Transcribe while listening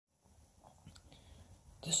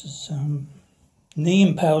This is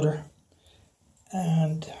neem powder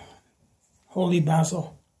and holy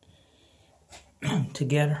basil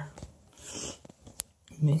together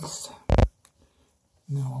mixed.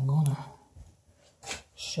 Now I'm gonna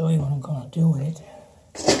show you what I'm gonna do with it.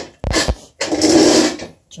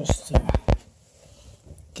 Just to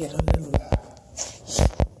get a little,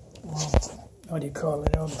 what do you call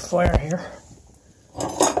it, out of the fire here.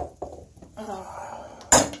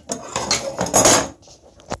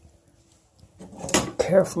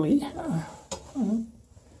 Carefully.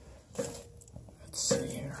 Let's see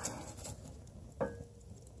here.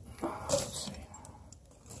 Let's see.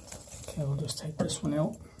 Okay, we'll just take this one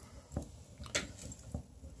out.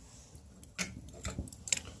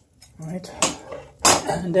 Right,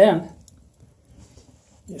 and then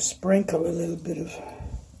you sprinkle a little bit of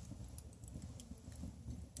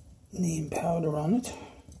neem powder on it,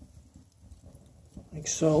 like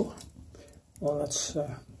so. Well, that's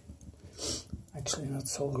actually not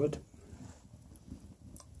so good.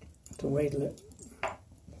 To wait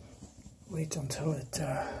until it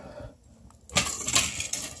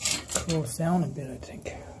cools down a bit. I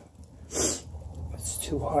think it's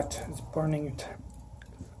too hot. It's burning it.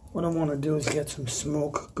 What I want to do is get some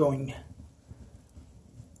smoke going,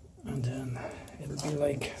 and then it'll be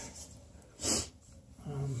like,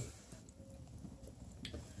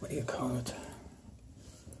 what do you call it?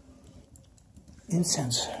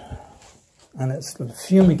 Incense. And it'll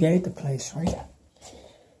fumigate the place, right?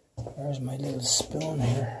 There's my little spoon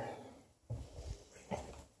here.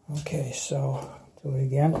 Okay, so do it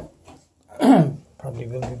again. Probably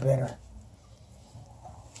will be better.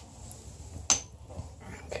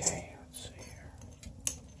 Okay, let's see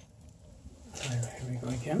here. Here we go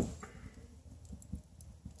again.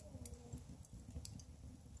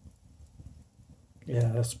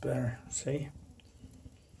 Yeah, that's better. See?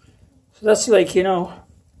 So that's like, you know,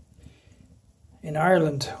 in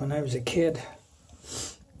Ireland, when I was a kid,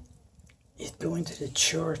 you'd go into the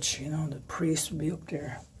church, you know, the priest would be up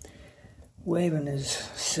there waving his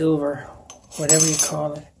silver, whatever you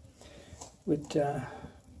call it, with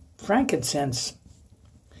frankincense.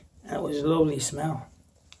 That was a lovely smell.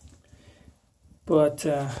 But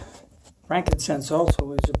frankincense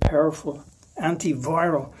also is a powerful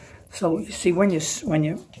antiviral. So you see, when you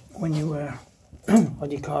what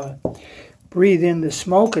do you call it? Breathe in the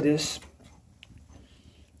smoke of this,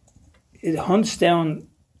 it hunts down.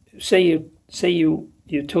 Say you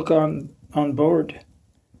took on board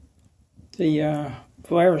the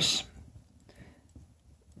virus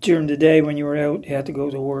during the day when you were out. You had to go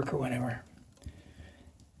to work or whatever,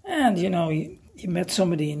 and you know you met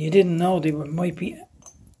somebody and you didn't know they might be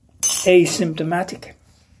asymptomatic.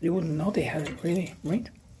 You wouldn't know they had it, really, right?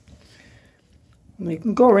 You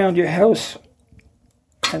can go around your house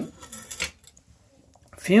and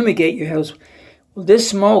fumigate your house. Well, this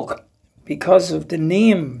smoke, because of the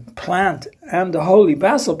neem plant and the holy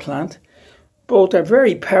basil plant, both are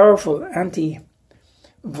very powerful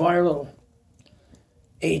antiviral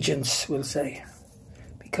agents, we'll say,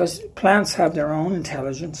 because plants have their own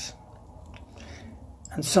intelligence,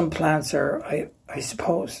 and some plants are, I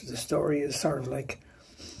suppose the story is sort of like,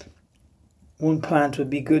 one plant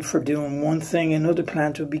would be good for doing one thing, another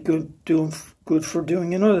plant would be good for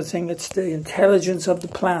doing another thing. It's the intelligence of the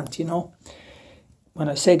plant, you know. When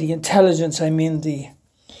I say the intelligence, I mean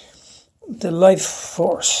the life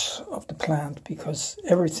force of the plant, because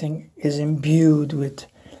everything is imbued with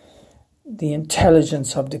the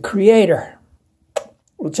intelligence of the creator,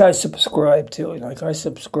 which I subscribe to. Like, I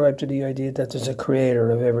subscribe to the idea that there's a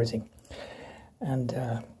creator of everything. And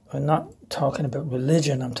I'm not talking about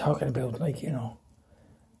religion. I'm talking about, like, you know,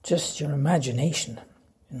 just your imagination,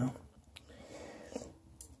 you know.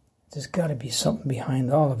 There's got to be something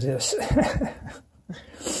behind all of this.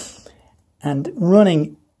 And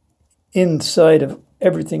running inside of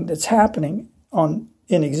everything that's happening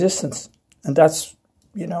in existence. And that's,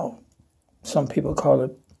 you know, some people call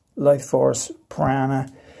it life force,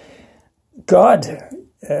 prana, God,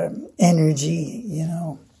 energy, you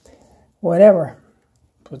know, whatever.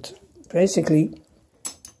 But basically,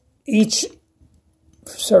 each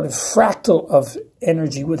sort of fractal of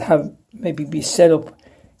energy would have maybe be set up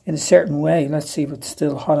in a certain way. Let's see if it's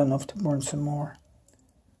still hot enough to burn some more.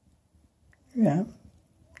 Yeah,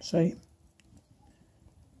 see?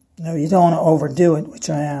 Now you don't want to overdo it, which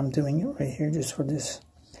I am doing it right here just for this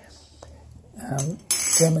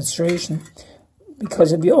demonstration.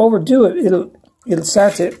 Because if you overdo it, it'll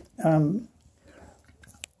start to,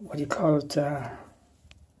 what do you call it,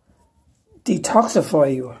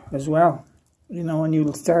 detoxify you as well. You know, and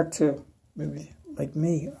you'll start to, maybe like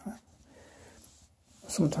me,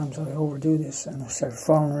 sometimes I overdo this and I start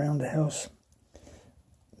falling around the house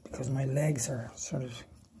because my legs are sort of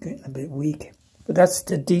getting a bit weak. But that's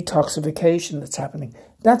the detoxification that's happening.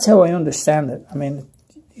 That's how I understand it. I mean,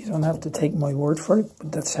 you don't have to take my word for it,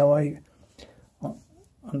 but that's how I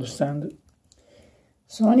understand it.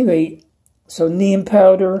 So anyway, so neem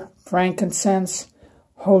powder, frankincense,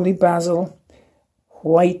 holy basil,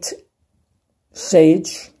 white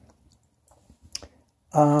sage,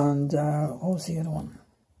 and what was the other one?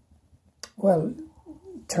 Well,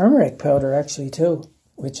 turmeric powder actually too,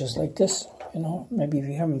 which is like this. You know, maybe if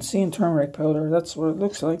you haven't seen turmeric powder, that's what it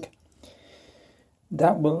looks like.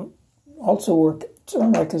 That will also work.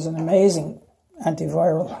 Turmeric is an amazing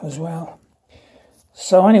antiviral as well.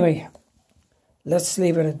 So anyway, let's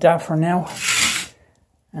leave it at that for now.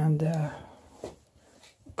 And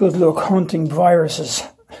good luck hunting viruses.